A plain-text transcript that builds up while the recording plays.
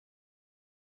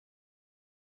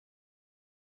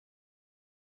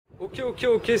Ok,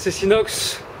 c'est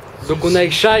Sinox. Donc on est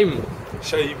avec Shaim.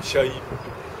 Shaim.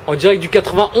 En direct du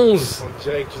 91. En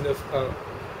direct du 9-1.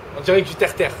 En direct du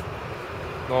Terre.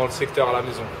 Dans le secteur à la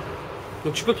maison.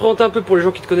 Donc tu peux te présenter un peu pour les gens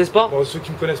qui te connaissent pas? Bon, ceux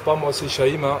qui me connaissent pas, moi c'est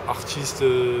Shaim, hein, artiste,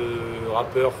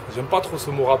 rappeur. J'aime pas trop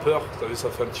ce mot rappeur, vous savez, ça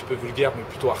fait un petit peu vulgaire, mais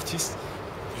plutôt artiste.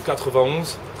 Du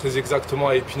 91, très exactement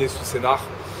à Épinay-sous-Sénart.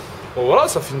 Bon voilà,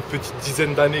 ça fait une petite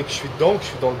dizaine d'années que je suis dedans, que je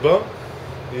suis dans le bain.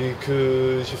 Et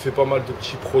que j'ai fait pas mal de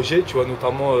petits projets, tu vois,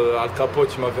 notamment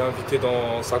Alkpote, il m'avait invité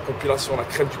dans sa compilation La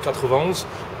Crème du 91,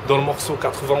 dans le morceau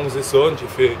 91 et Son. J'ai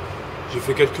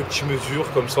fait quelques petites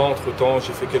mesures comme ça, entre temps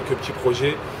j'ai fait quelques petits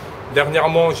projets.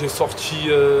 Dernièrement j'ai sorti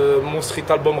mon street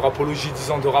album Rapologie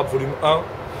 10 ans de rap volume 1.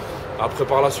 Après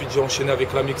par la suite j'ai enchaîné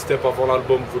avec la mixtape avant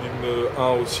l'album volume 1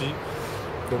 aussi.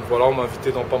 Donc voilà, on m'a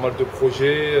invité dans pas mal de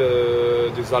projets,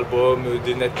 des albums,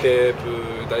 des net tapes,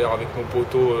 d'ailleurs avec mon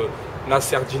poteau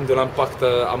Medine de l'Impact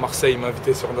à Marseille, il m'a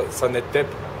invité sur sa net tape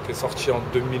qui est sortie en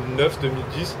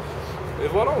 2009-2010. Et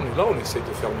voilà, on est là, on essaye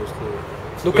de faire notre...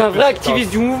 Donc un vrai activiste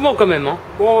du mouvement quand même, hein.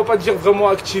 Bon, on va pas dire vraiment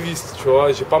activiste, tu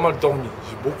vois, j'ai pas mal dormi.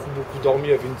 J'ai beaucoup dormi.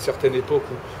 Il y avait une certaine époque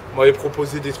où on m'avait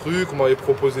proposé des trucs, on m'avait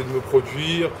proposé de me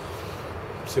produire.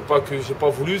 C'est pas que j'ai pas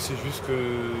voulu, c'est juste que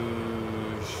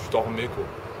je dormais, quoi.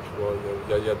 Tu vois,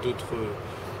 il y a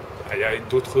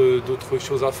d'autres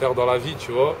choses à faire dans la vie,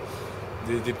 tu vois.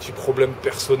 Des petits problèmes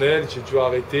personnels, j'ai dû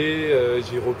arrêter,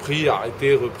 j'ai repris,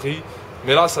 arrêté, repris.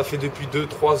 Mais là, ça fait depuis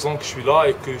 2-3 ans que je suis là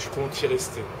et que je compte y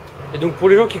rester. Et donc pour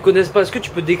les gens qui ne connaissent pas, est-ce que tu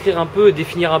peux décrire un peu,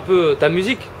 définir un peu ta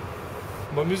musique?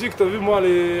 Ma musique, t'as vu, moi,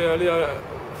 elle est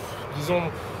disons,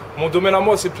 mon domaine à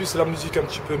moi, c'est plus la musique un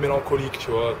petit peu mélancolique,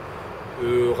 tu vois.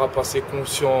 Rap assez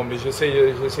conscient, mais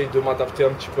j'essaye de m'adapter un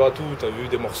petit peu à tout. T'as vu,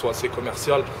 des morceaux assez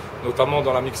commerciaux, notamment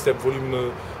dans la mixtape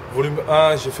volume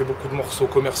 1, j'ai fait beaucoup de morceaux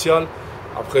commerciaux.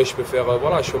 Après, je peux faire,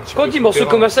 voilà, je suis un petit peu... Quand on dit morceau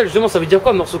commercial, justement, ça veut dire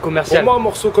quoi, morceau commercial? Pour moi,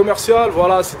 morceau commercial,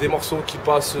 voilà, c'est des morceaux qui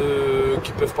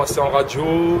peuvent passer en radio,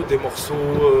 des morceaux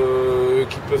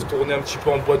qui peuvent tourner un petit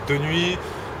peu en boîte de nuit,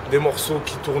 des morceaux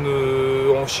qui tournent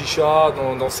en chicha,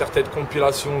 dans certaines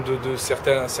compilations de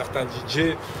certains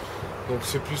DJ. Donc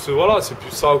c'est plus, voilà, c'est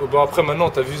plus ça. Bon, après, maintenant,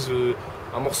 tu as vu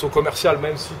un morceau commercial,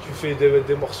 même si tu fais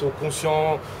des morceaux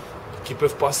conscients, qui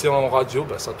peuvent passer en radio,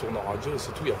 ben ça tourne en radio et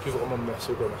c'est tout, il n'y a plus vraiment de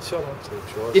morceaux commerciaux. Hein,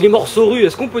 tu vois, et les morceaux rue,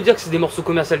 est-ce qu'on peut dire que c'est des morceaux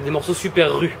commerciaux, des morceaux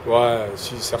super rue? Ouais,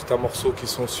 si certains morceaux qui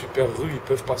sont super rue, ils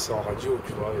peuvent passer en radio,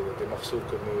 tu vois, il y a des morceaux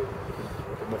comme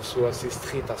des morceaux assez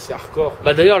street, assez hardcore.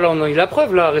 Bah d'ailleurs là on a eu la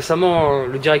preuve, là récemment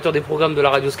le directeur des programmes de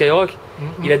la radio Skyrock,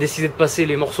 il a décidé de passer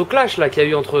les morceaux clash là qu'il y a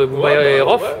eu entre Booba et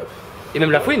Rohff, et même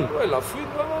la Fouine. Ouais, la Fouine,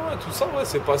 ouais, tout ça, ouais,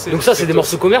 c'est passé. Donc ça c'est des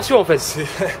morceaux commerciaux en fait.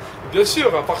 Bien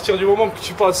sûr, à partir du moment que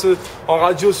tu passes en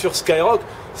radio sur Skyrock,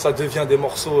 ça devient des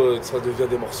morceaux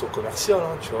commerciaux,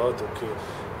 hein, tu vois. Donc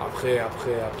après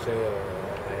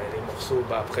les morceaux,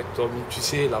 bah après toi, tu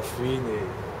sais, la Fouine et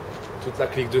toute la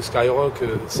clique de Skyrock,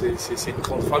 c'est une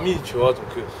grande famille, tu vois.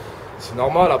 Donc c'est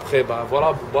normal. Après, bah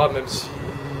voilà, Booba, même s'il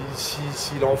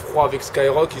est en froid avec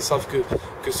Skyrock, ils savent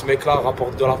que ce mec-là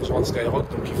rapporte de l'argent à Skyrock,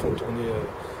 donc ils font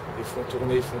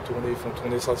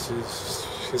tourner ça.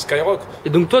 C'est Skyrock. Et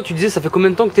donc toi tu disais ça fait combien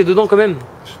de temps que tu es dedans quand même?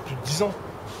 Plus de 10 ans.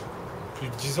 Plus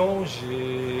de 10 ans,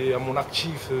 j'ai à mon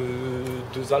actif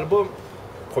 2 albums.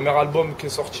 Premier album qui est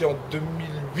sorti en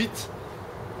 2008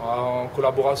 en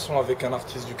collaboration avec un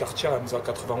artiste du quartier à Hamza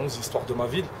 91, Histoire de ma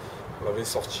ville. On l'avait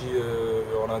sorti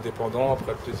en indépendant,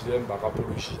 après le deuxième,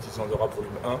 Rapologie 10 ans de rap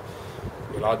volume 1.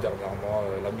 Et là, dernièrement,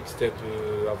 la mixtape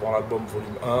avant l'album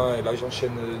volume 1. Et là,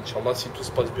 j'enchaîne, Inch'Allah, si tout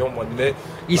se passe bien, au mois de mai.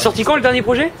 Il est sorti quand le dernier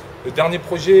projet? Le dernier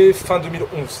projet, fin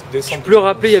 2011, décembre. Tu peux le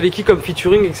rappeler, il y avait qui comme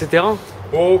featuring, etc.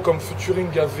 Oh, comme featuring,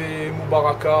 il y avait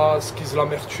Moubaraka, Skiz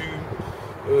l'Amertume,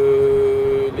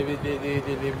 les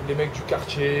mecs du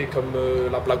quartier, comme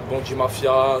la Black Bandit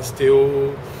Mafia,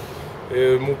 Stéo.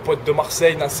 Mon pote de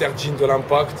Marseille, Medine de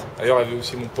l'Impact. D'ailleurs, il y avait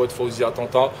aussi mon pote Fauzi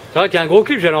Attentat. C'est vrai qu'il y a un gros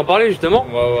clip, j'allais en parler justement.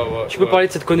 Ouais. Tu peux parler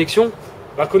de cette connexion?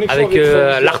 La connexion avec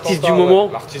l'artiste du moment.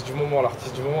 L'artiste du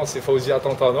moment, c'est Fauzi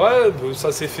Attentat. Ouais,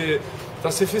 ça s'est fait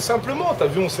simplement. T'as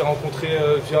vu, on s'est rencontrés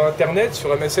via internet, sur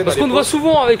MSN. Parce qu'on te voit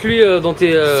souvent avec lui dans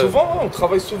tes... Souvent, on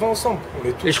travaille souvent ensemble.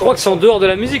 Et je crois que c'est en dehors de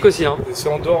la musique aussi. Hein. C'est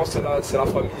en dehors, c'est la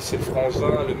famille, c'est le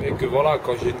frangin, le mec, voilà,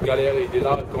 quand j'ai une galère, il est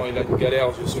là. Quand il a une galère,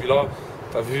 je suis là.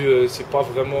 T'as vu, c'est pas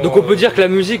vraiment... Donc on peut dire que la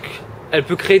musique, elle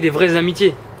peut créer des vraies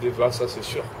amitiés. Ça c'est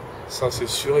sûr. Ça c'est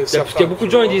sûr et certain. Parce qu'il y a beaucoup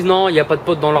de gens qui disent non, il n'y a pas de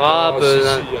potes dans le rap. Si,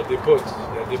 il y a des potes.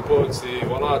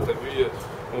 Voilà, t'as vu,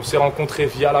 on s'est rencontrés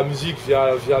via la musique,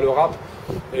 via le rap.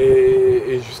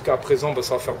 Et jusqu'à présent,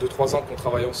 ça va faire 2-3 ans qu'on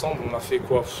travaille ensemble. On a fait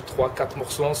quoi, 3-4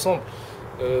 morceaux ensemble.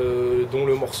 Dont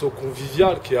le morceau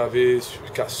Convivial qui a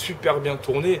super bien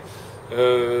tourné.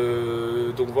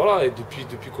 Donc voilà, et depuis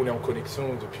qu'on est en connexion,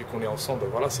 depuis qu'on est ensemble, ben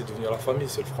voilà, c'est devenu la famille,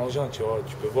 c'est le frangin, tu vois.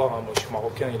 Tu peux voir, hein, moi je suis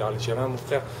marocain, il est algérien, mon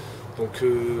frère. Donc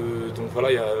voilà,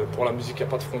 pour la musique, il n'y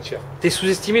a pas de frontières. T'es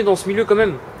sous-estimé dans ce milieu quand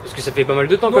même? Parce que ça fait pas mal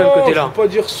de temps non, quand même que t'es là. Je ne veux pas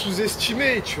dire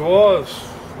sous-estimé, tu vois.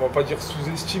 On va pas dire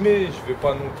sous-estimé, je vais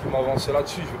pas non plus m'avancer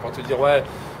là-dessus. Je vais pas te dire, ouais,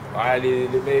 les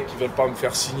mecs ils veulent pas me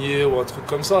faire signer ou un truc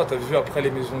comme ça. T'as vu après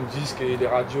les maisons de disques et les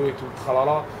radios et tout le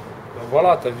tralala. Ben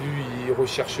voilà, t'as vu, ils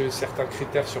recherchent certains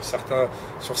critères sur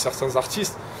certains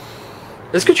artistes.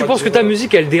 Est-ce que tu penses que ta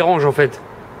musique elle dérange en fait?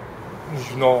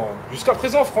 Non, jusqu'à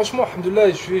présent, franchement,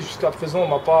 alhamdoulilah, jusqu'à présent, on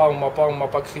m'a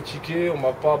pas critiqué, on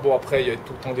m'a pas. Bon, après, il y a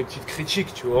tout le temps des petites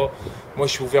critiques, tu vois. Moi,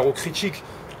 je suis ouvert aux critiques,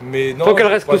 mais non. Tant qu'elles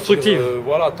restent constructives.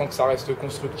 Voilà, tant que ça reste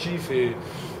constructif et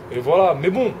voilà. Mais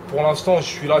bon, pour l'instant, je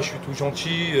suis là, je suis tout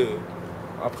gentil.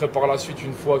 Après, par la suite,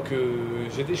 une fois que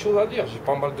j'ai des choses à dire, j'ai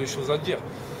pas mal de choses à dire.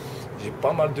 J'ai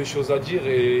pas mal de choses à dire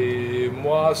et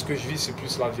moi, ce que je vis, c'est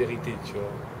plus la vérité, tu vois.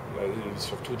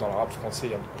 Surtout dans le rap français,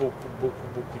 il y a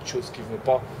beaucoup de choses qui vont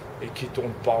pas et qui tournent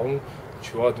pas rond,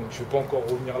 tu vois, donc je vais pas encore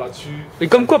revenir là-dessus. Et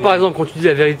comme quoi, par exemple, quand tu dis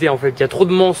la vérité, en fait, il y a trop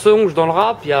de mensonges dans le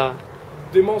rap, il y a...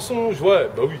 Des mensonges, ouais,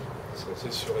 bah oui,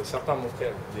 c'est sûr et certain, mon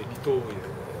frère, des mythos,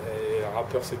 et les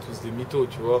rappeurs, c'est tous des mythos,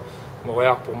 tu vois. Bon,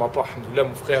 regarde, pour ma part, alhamdoulilah,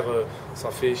 mon frère, ça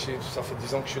fait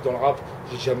 10 ans que je suis dans le rap,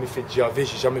 j'ai jamais fait de JAV,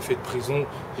 j'ai jamais fait de prison,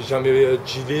 j'ai jamais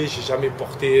dealé, j'ai jamais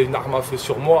porté une arme à feu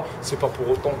sur moi. C'est pas pour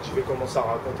autant que je vais commencer à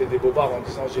raconter des bobards en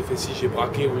disant j'ai fait ci, j'ai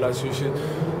braqué ou là,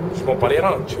 je m'en bats les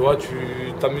reins, tu vois.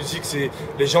 Ta musique,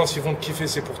 les gens, s'ils vont te kiffer,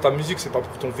 c'est pour ta musique, c'est pas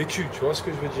pour ton vécu, tu vois ce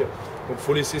que je veux dire. Donc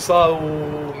faut laisser ça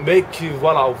aux mecs,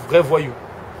 voilà, aux vrais voyous.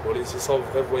 Faut laisser ça aux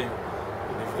vrais voyous.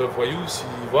 Les vrais voyous,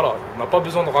 voilà, on n'a pas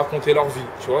besoin de raconter leur vie,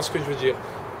 tu vois ce que je veux dire.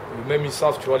 Même ils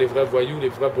savent, tu vois, les vrais voyous, les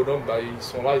vrais bonhommes, bah, ils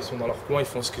sont là, ils sont dans leur coin, ils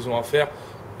font ce qu'ils ont à faire.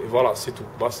 Et voilà, c'est tout,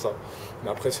 basta. Mais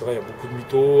après, c'est vrai, il y a beaucoup de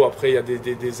mythos, après il y a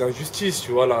des injustices,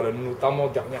 tu vois, là, notamment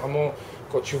dernièrement,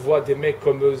 quand tu vois des mecs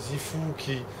comme Zifou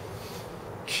qui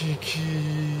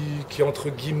entre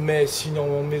guillemets, signe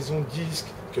en maison de disque,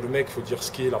 que le mec, il faut dire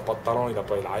ce qu'il est, il n'a pas de talent, il a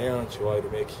rien, tu vois, et le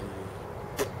mec,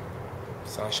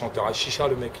 c'est un chanteur à chicha,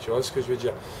 le mec, tu vois ce que je veux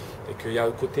dire. Et qu'il y a à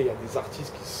côté, il y a des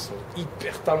artistes qui sont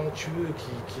hyper talentueux,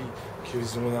 qui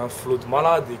ont un flow de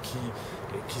malade et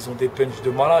qui ont des punchs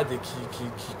de malade et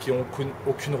qui ont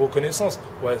aucune reconnaissance.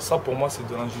 Ouais, ça pour moi c'est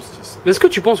de l'injustice. Mais est-ce que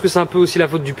tu penses que c'est un peu aussi la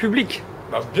faute du public?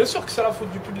 Bah, bien sûr que c'est la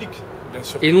faute du public. Bien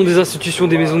sûr et non des institutions,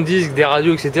 des maisons de disques, des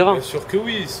radios, etc. Bien sûr que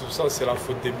oui, tout ça c'est la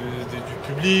faute du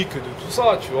public, de tout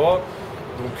ça, tu vois.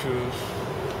 Donc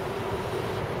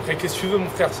après qu'est-ce que tu veux mon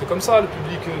frère, c'est comme ça le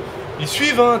public. Ils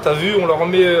suivent, hein, t'as vu, on leur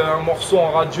met un morceau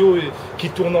en radio et qui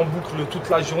tourne en boucle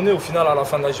toute la journée. Au final, à la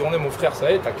fin de la journée, mon frère,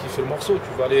 ça y est, t'as kiffé le morceau.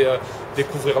 Tu vas aller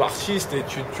découvrir l'artiste et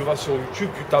tu vas sur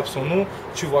YouTube, tu tapes son nom,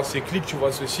 tu vois ses clips, tu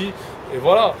vois ceci, et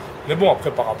voilà. Mais bon,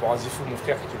 après, par rapport à Zifou, mon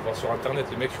frère, tu le vois sur Internet,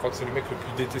 les mecs, je crois que c'est le mec le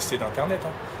plus détesté d'Internet.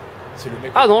 Hein. C'est le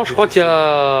mec. Ah non, je crois qu'il y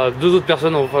a 2 autres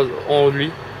personnes en haut de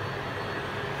lui.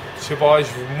 Je sais pas,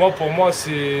 pour moi, c'est.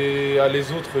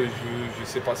 Les autres, je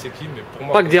sais pas c'est qui, mais pour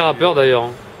moi. Pas que des rappeurs d'ailleurs.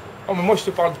 Non, mais moi je te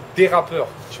parle des rappeurs,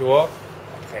 tu vois.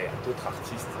 Après, il y a d'autres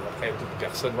artistes, après, il y a d'autres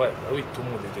personnes. Ouais, bah oui, tout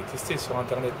le monde est détesté sur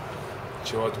Internet.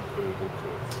 Tu vois, donc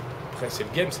après, c'est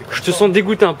le game, c'est comme ça. Je te sens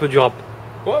dégoûté un peu du rap.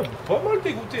 Ouais, pas mal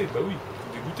dégoûté, bah oui,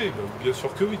 dégoûté, bah, bien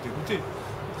sûr que oui, dégoûté.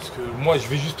 Parce que moi, je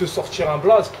vais juste te sortir un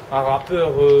blast, un rappeur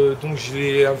dont je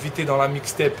l'ai invité dans la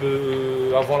mixtape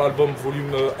avant l'album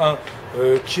volume 1,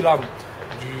 Kilam,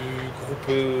 du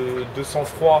groupe De Sang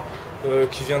Froid.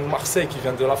 Qui vient de Marseille, qui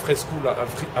vient de la Frescool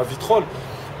à Vitrolles.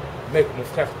 Mec, mon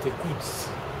frère, t'écoutes,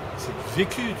 c'est du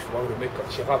vécu, tu vois. Le mec,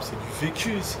 quand il rappe, c'est du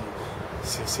vécu,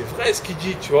 c'est vrai ce qu'il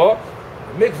dit, tu vois.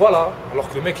 Le mec, voilà. Alors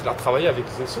que le mec, il a travaillé avec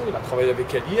Zesso, il a travaillé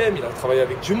avec LIM, il a travaillé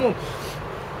avec du monde.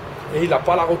 Et il n'a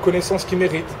pas la reconnaissance qu'il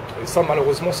mérite. Et ça,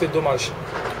 malheureusement, c'est dommage.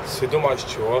 C'est dommage,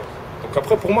 tu vois. Donc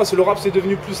après, pour moi, le rap, c'est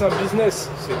devenu plus un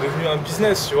business. C'est devenu un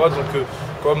business, tu vois. Donc,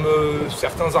 comme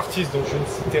certains artistes dont je ne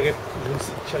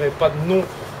citerai pas de nom,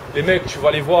 les mecs, tu vas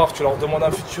les voir, tu leur demandes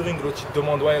un featuring, l'autre, il te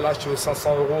demande, ouais, là, je te veux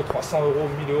 500 €, 300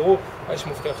 €, 1000 €. Ouais,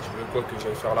 mon frère, tu veux quoi, que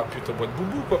j'aille faire la pute au bois de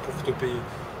boubou, quoi, pour te payer?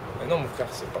 Mais non, mon frère,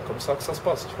 c'est pas comme ça que ça se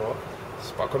passe, tu vois.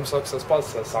 C'est pas comme ça que ça se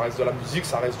passe. Ça reste de la musique,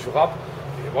 ça reste du rap.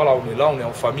 Et voilà, on est là, on est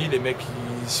en famille. Les mecs,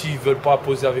 s'ils veulent pas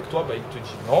poser avec toi, bah, ils te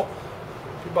disent non.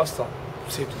 Puis basta,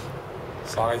 c'est tout.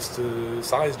 Ça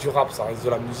reste du rap, ça reste de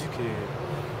la musique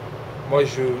et moi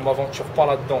je m'aventure pas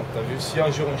là-dedans. T'as vu, si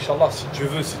un jour, Inch'Allah, si Dieu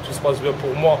veut, si tout se passe bien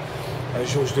pour moi, un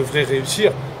jour je devrais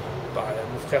réussir, bah,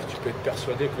 mon frère, tu peux être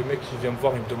persuadé que le mec qui vient me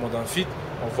voir, il me demande un feat,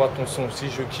 envoie ton son, si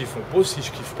je kiffe, on pose, si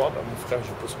je kiffe pas, bah, mon frère,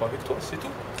 je pose pas avec toi, c'est tout.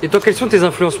 Et toi, quelles sont tes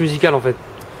influences musicales en fait?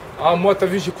 Ah, moi, t'as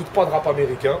vu, j'écoute pas de rap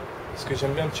américain. parce que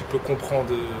j'aime bien un petit peu comprendre.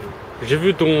 J'ai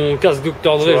vu ton casque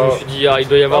Dr. Dre, je me suis dit, ah, il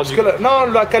doit y avoir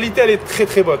non, la qualité, elle est très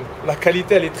très bonne. La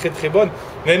qualité, elle est très très bonne.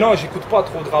 Mais non, j'écoute pas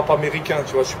trop de rap américain,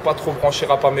 tu vois. Je suis pas trop branché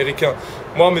rap américain.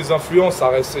 Moi, mes influences, ça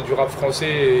reste du rap français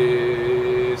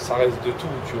et ça reste de tout,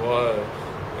 tu vois.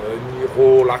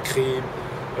 Niro, Lacrim,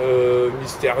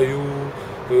 Mysterio,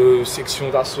 Sexion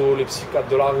d'assaut, les psychiatres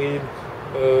de la rime,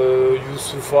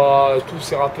 Youssoufa, tous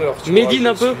ces rappeurs. Medine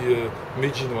un peu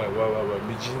Medine, ouais.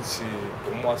 Medine,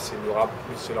 pour moi,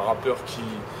 c'est le rappeur qui...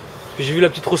 J'ai vu la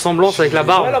petite ressemblance avec la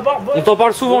barbe. Ouais, la barbe, ouais. On t'en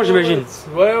parle souvent, j'imagine.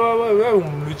 Ouais, on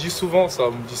me le dit souvent, ça.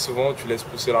 On me dit souvent, tu laisses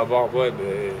pousser la barbe, ouais,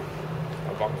 mais...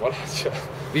 La barbe, voilà, tu vois.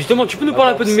 Mais justement, tu peux nous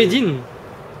parler un peu de Medine?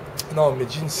 Non,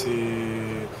 Medine, c'est...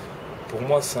 Pour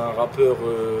moi, c'est un rappeur...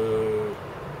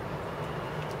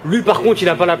 Lui, par contre, il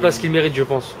n'a pas la place qu'il mérite, je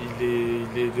pense. Mais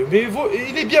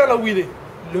il est bien là où il est.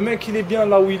 Le mec, il est bien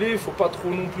là où il est. Il ne faut pas trop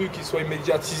non plus qu'il soit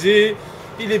médiatisé.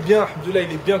 Il est bien, Abdullah,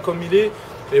 il est bien comme il est.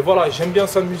 Et voilà, j'aime bien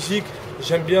sa musique.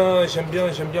 J'aime bien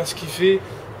ce qu'il fait.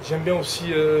 J'aime bien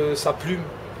aussi sa plume.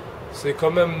 C'est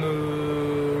quand même...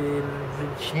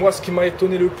 moi, ce qui m'a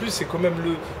étonné le plus, c'est quand même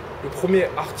le premier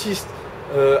artiste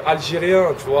algérien,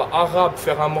 tu vois, arabe,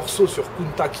 faire un morceau sur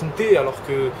Kunta Kinte, alors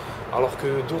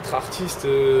que d'autres artistes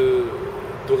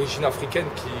d'origine africaine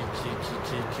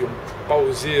qui n'ont pas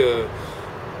osé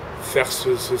faire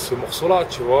ce morceau-là,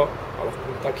 tu vois. Alors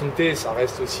que Kunta Kinte, ça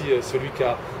reste aussi celui qui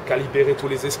a libéré tous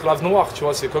les esclaves noirs, tu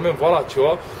vois, c'est quand même, voilà, tu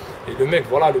vois. Et le mec,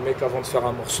 avant de faire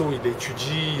un morceau, il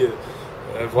étudie,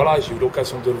 voilà, j'ai eu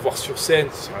l'occasion de le voir sur scène,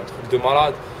 c'est un truc de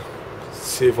malade.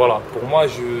 C'est, voilà, pour moi,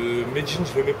 Medine,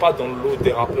 je ne le mets pas dans le lot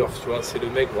des rappeurs, tu vois, c'est le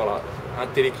mec, voilà,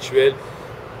 intellectuel,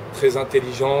 très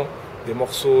intelligent, des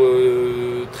morceaux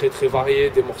très très variés,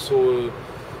 des morceaux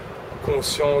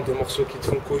conscients, des morceaux qui te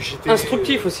font cogiter.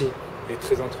 Instructif aussi. Et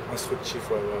très instructif,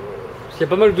 ouais. Parce qu'il y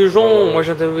a pas mal de gens, moi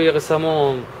j'ai interviewé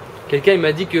récemment quelqu'un, il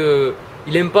m'a dit que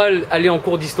il aime pas aller en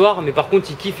cours d'histoire, mais par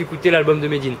contre il kiffe écouter l'album de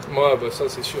Medine. Ouais, bah ça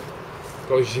c'est sûr.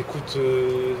 Quand j'écoute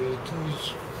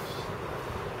tout,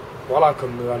 voilà,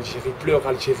 comme Algérie pleure,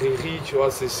 Algérie rit, tu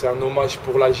vois, c'est un hommage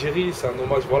pour l'Algérie, c'est un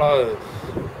hommage, voilà.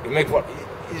 Le mec, voilà.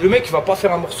 Le mec, il va pas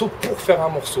faire un morceau pour faire un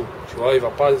morceau, tu vois, il va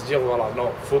pas se dire, voilà, non,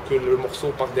 il faut que le morceau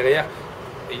parte derrière,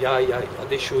 et il y a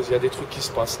des choses, il y a des trucs qui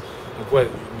se passent. Donc ouais,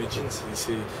 Medine,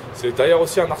 c'est d'ailleurs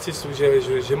aussi un artiste où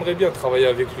j'aimerais bien travailler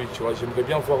avec lui, tu vois, j'aimerais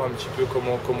bien voir un petit peu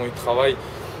comment il travaille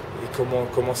et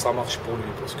comment ça marche pour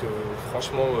lui, parce que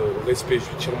franchement, respect, je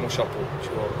lui tire mon chapeau, tu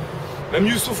vois. Même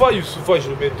Youssoufa, je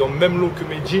le mets dans le même lot que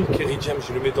Medine, Kery,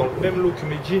 je le mets dans le même lot que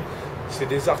Medine, c'est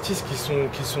des artistes qui sont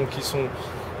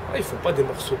ils ne font pas des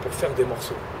morceaux pour faire des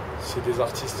morceaux. C'est des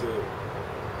artistes.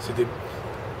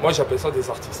 Moi j'appelle ça des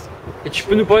artistes. Et tu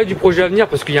peux nous parler du projet à venir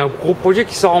parce qu'il y a un gros projet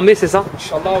qui sort en mai, c'est ça?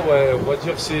 Inch'Allah, ouais, on va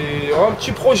dire c'est un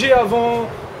petit projet avant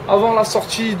la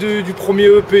sortie du premier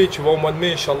EP, tu vois, au mois de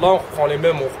mai, Inch'Allah, on reprend les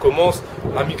mêmes, on recommence.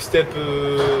 La mixtape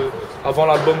avant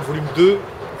l'album volume 2,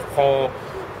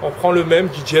 on prend le même,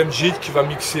 DJ Mjid qui va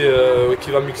mixer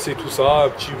tout ça, un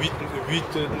petit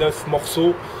 8-9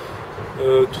 morceaux.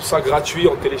 Tout ça gratuit,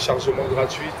 en téléchargement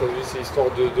gratuit, c'est histoire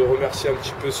de remercier un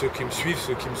petit peu ceux qui me suivent,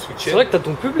 ceux qui me soutiennent. C'est vrai que tu as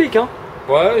ton public, hein?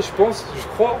 Ouais, je pense, je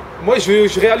crois. Moi,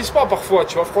 je réalise pas parfois,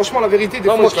 tu vois, franchement, la vérité, des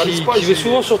fois, moi je réalise pas. Je vais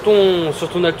souvent sur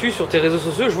ton actu, sur tes réseaux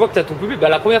sociaux, je vois que tu as ton public. Bah,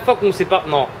 la première fois qu'on s'est parlé,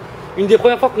 non, une des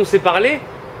premières fois qu'on s'est parlé,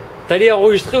 tu allais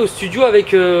enregistrer au studio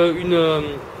avec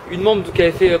une membre qui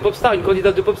avait fait Popstar, une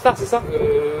candidate de Popstar, c'est ça?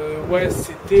 Ouais,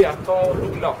 c'était,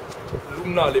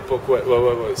 Lumna à l'époque, ouais,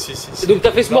 si. Et donc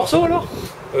t'as fait ce morceau alors?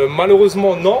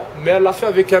 Malheureusement non, mais elle l'a fait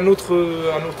avec un autre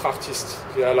artiste.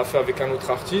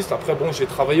 Après bon, j'ai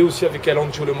travaillé aussi avec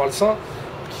Alonzo le Malsain,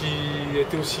 qui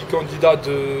était aussi candidat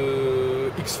de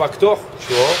X Factor,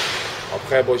 tu vois.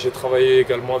 Après bon, j'ai travaillé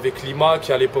également avec Lima,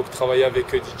 qui à l'époque travaillait avec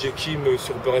DJ Kim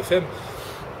sur Beurre FM.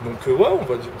 Donc ouais, on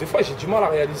va dire, des fois j'ai du mal à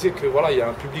réaliser que voilà, il y a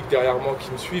un public derrière moi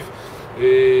qui me suive.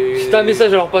 Et... C'est un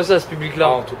message à leur passer à ce public-là.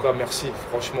 En tout cas, merci.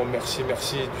 Franchement, merci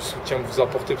du soutien que vous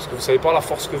apportez, parce que vous savez pas la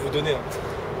force que vous donnez. Hein.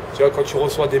 Tu vois, quand tu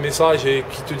reçois des messages et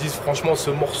qui te disent franchement ce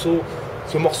morceau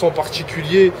en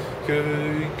particulier, que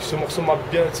ce morceau m'a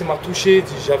touché.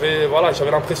 J'avais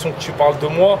l'impression que tu parles de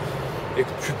moi et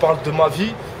que tu parles de ma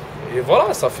vie. Et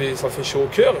voilà, ça fait chaud au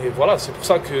cœur. Et voilà, c'est pour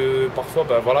ça que parfois,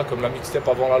 ben voilà, comme la mixtape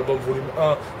avant l'album volume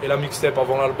 1 et la mixtape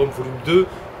avant l'album volume 2,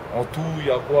 en tout, il y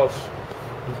a quoi?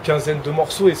 Une quinzaine de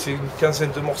morceaux, et c'est une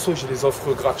quinzaine de morceaux, je les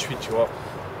offre gratuits, tu vois.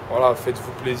 Voilà,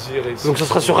 faites-vous plaisir. Et donc ça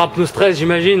sera sur Rap No Stress,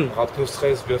 j'imagine. Rap No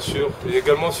Stress, bien sûr. Et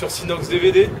également sur Sinox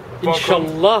DVD.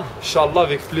 Inch'Allah. Inch'Allah,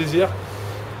 avec plaisir.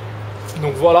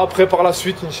 Donc voilà, après par la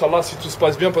suite, Inch'Allah, si tout se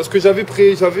passe bien, parce que j'avais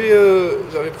prévu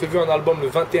un album le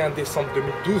 21 décembre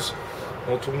 2012.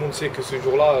 Bon, tout le monde sait que ce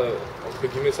jour-là,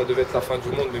 entre guillemets, ça devait être la fin du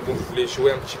monde, mais bon, je voulais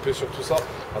jouer un petit peu sur tout ça.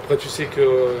 Après, tu sais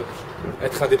que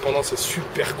être indépendant, c'est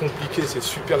super compliqué, c'est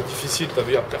super difficile. Tu as vu,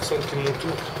 il n'y a personne qui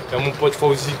m'entoure. Il y a mon pote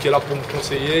Fauzi qui est là pour me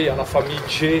conseiller, il y a la famille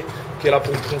J qui est là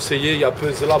pour me conseiller, il y a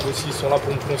Puzzlab aussi, ils sont là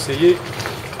pour me conseiller.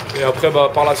 Et après,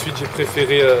 par la suite, j'ai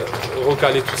préféré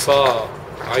recaler tout ça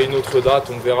à une autre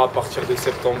date. On verra à partir de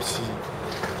septembre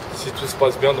si tout se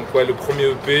passe bien. Donc ouais, le premier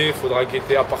EP, il faudra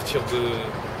guetter à partir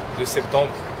de septembre,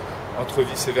 entre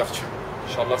vice et vertu.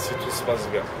 Inch'Allah, si tout se passe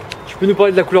bien. Tu peux nous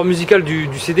parler de la couleur musicale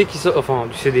du CD qui sort, enfin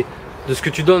du CD, de ce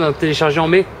que tu donnes à télécharger en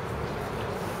mai?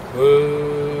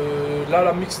 Là,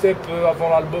 la mixtape avant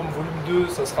l'album volume 2,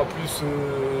 ça sera plus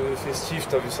festif,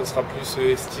 t'as vu, ça sera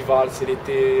plus estival, c'est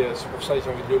l'été, c'est pour ça que j'ai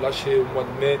envie de le lâcher au mois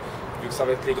de mai, vu que ça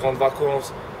va être les grandes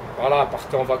vacances. Voilà,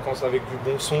 partez en vacances avec du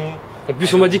bon son. En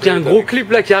plus, on m'a dit qu'il y a un gros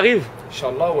clip là qui arrive.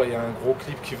 Inch'Allah, ouais, il y a un gros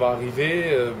clip qui va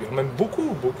arriver, même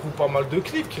beaucoup, pas mal de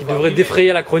clips qui vont devrait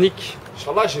défrayer la chronique.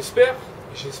 Inch'Allah, j'espère.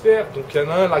 Donc il y en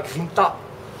a un, la Grinta.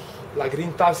 La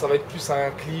Grinta, ça va être plus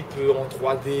un clip en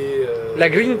 3D. La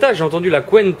Grinta, j'ai entendu la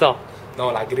Cuenta.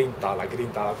 Non, la Grinta. La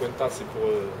Cuenta, c'est pour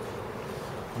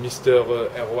Mister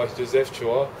ROH2F, tu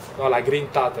vois. Non, la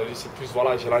Grinta, t'as vu, c'est plus,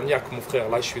 voilà, j'ai la niaque, mon frère.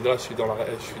 Là, je suis dans la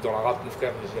rap, mon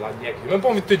frère, j'ai la niaque. J'ai même pas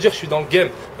envie de te dire, je suis dans le game.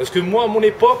 Parce que moi, à mon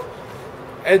époque,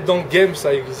 être dans le game,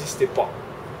 ça n'existait pas.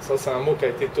 Ça, c'est un mot qui a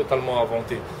été totalement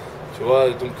inventé. Tu vois,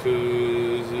 donc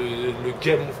le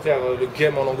game, mon frère, le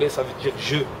game en anglais, ça veut dire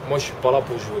jeu. Moi, je suis pas là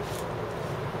pour jouer.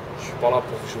 Je suis pas là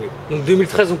pour jouer. Donc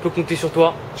 2013, on peut compter sur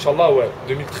toi? Inch'Allah, ouais.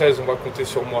 2013, on va compter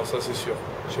sur moi, ça c'est sûr.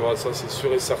 Tu vois, ça c'est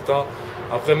sûr et certain.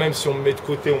 Après, même si on me met de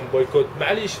côté, on me boycotte,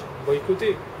 Malish,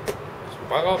 boycotter. C'est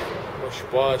pas grave. Moi, je suis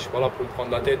pas là pour me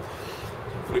prendre la tête.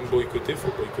 Vous voulez me boycotter,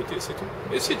 faut boycotter, c'est tout.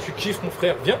 Et si tu kiffes, mon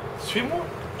frère, viens, suis-moi.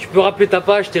 Tu peux rappeler ta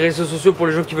page, tes réseaux sociaux pour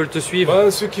les gens qui veulent te suivre?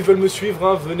 Ben, ceux qui veulent me suivre,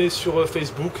 hein, venez sur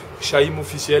Facebook, Shaim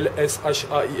officiel,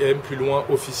 S-H-A-I-M, plus loin,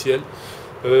 officiel.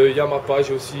 Il y a ma page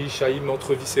aussi, Shaim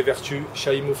entre vice et vertu,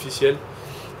 Shaim officiel.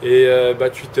 Et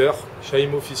Twitter,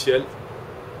 Shaim officiel.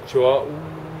 Tu vois,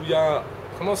 où il y a.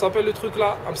 Comment ça s'appelle le truc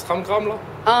là? Instagram là?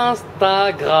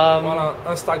 Instagram. Voilà,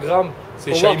 Instagram.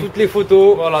 C'est Shaim. Toutes les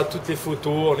photos. Voilà, toutes les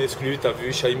photos en exclu, t'as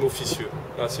vu, Shaim officieux.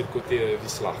 Là, c'est le côté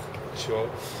vice-là. Tu vois.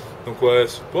 Donc ouais,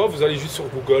 vous allez juste sur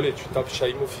Google et tu tapes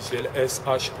Shaim officiel,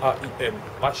 S-H-A-I-M,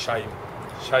 pas Shaim.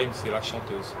 Shaim, c'est la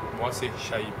chanteuse. Moi, c'est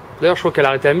Shaim. D'ailleurs, je crois qu'elle a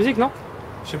arrêté la musique, non?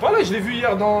 Je sais pas, là, je l'ai vue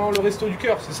hier dans le Resto du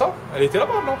Cœur, c'est ça? Elle était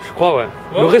là-bas, non? Je crois, ouais.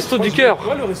 Le Resto du Cœur.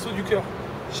 Ouais, le Resto du Cœur.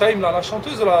 Shaim, là, la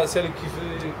chanteuse, là, celle qui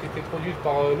était produite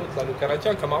par l'autre, là, le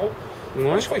Canadien, Camaro.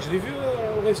 Ouais. Je crois que je l'ai vue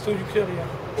au Resto du Cœur hier.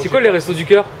 C'est quoi les Restos du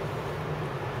Cœur?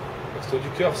 Resto du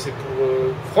Cœur, c'est pour.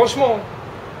 Franchement.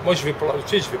 Moi, je vais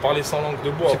parler sans langue de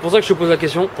bois. C'est pour ça que je te pose la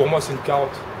question. Pour moi, c'est une carotte.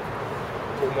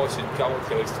 Pour moi, c'est une carotte,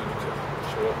 les Restos du Cœur.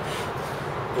 Tu vois.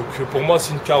 Donc, pour moi,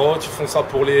 c'est une carotte. Ils font ça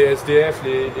pour les SDF,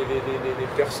 les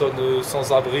personnes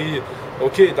sans abri.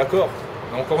 Ok, d'accord.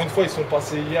 Mais encore une fois, ils sont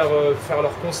passés hier faire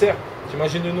leur concert.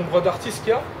 T'imagines le nombre d'artistes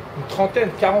qu'il y a? Une trentaine,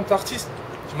 40 artistes.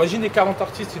 T'imagines les 40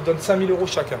 artistes, ils donnent 5 000 €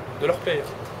 chacun de leur paye.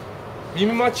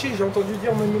 Mimi Mati, j'ai entendu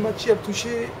dire, Mimi Mati a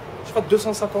touché, je crois,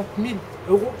 250 000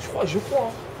 €, je crois.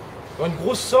 Hein. Une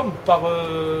grosse somme par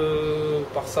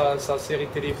sa série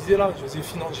télévisée là,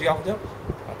 Joséphine Ange Gardien.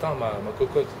 Attends, ma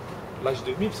cocotte, l'âge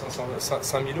de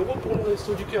 5 000 € pour le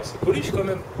Resto du Cœur, c'est Coluche quand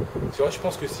même. Tu vois, je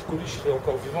pense que si Coluche serait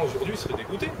encore vivant aujourd'hui, il serait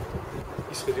dégoûté.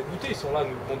 Ils sont là à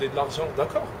nous demander de l'argent,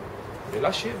 d'accord. Mais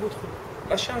lâchez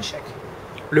un chèque.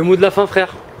 Le mot de la fin,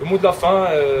 frère. Le mot de la fin,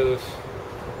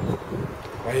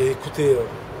 écoutez,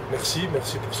 merci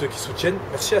pour ceux qui soutiennent.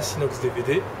 Merci à Sinox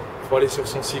DVD. Il faut aller sur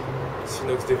son site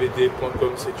sinoxdvd.com,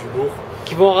 c'est du lourd.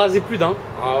 Qui vont en raser plus d'un.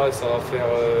 Ah ouais, ça va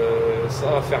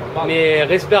faire mal. Mais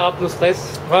respect Rap No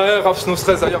Stress. Ouais, Rap No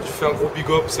Stress, d'ailleurs, tu fais un gros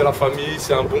big up, c'est la famille,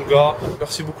 c'est un bon gars.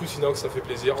 Merci beaucoup Sinox, ça fait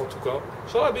plaisir en tout cas.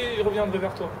 Inch'Allah, je reviendrai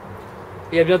vers toi.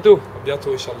 Et à bientôt. À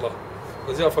bientôt, Inch'Allah.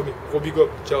 Vas-y la famille, gros big up,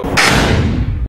 ciao.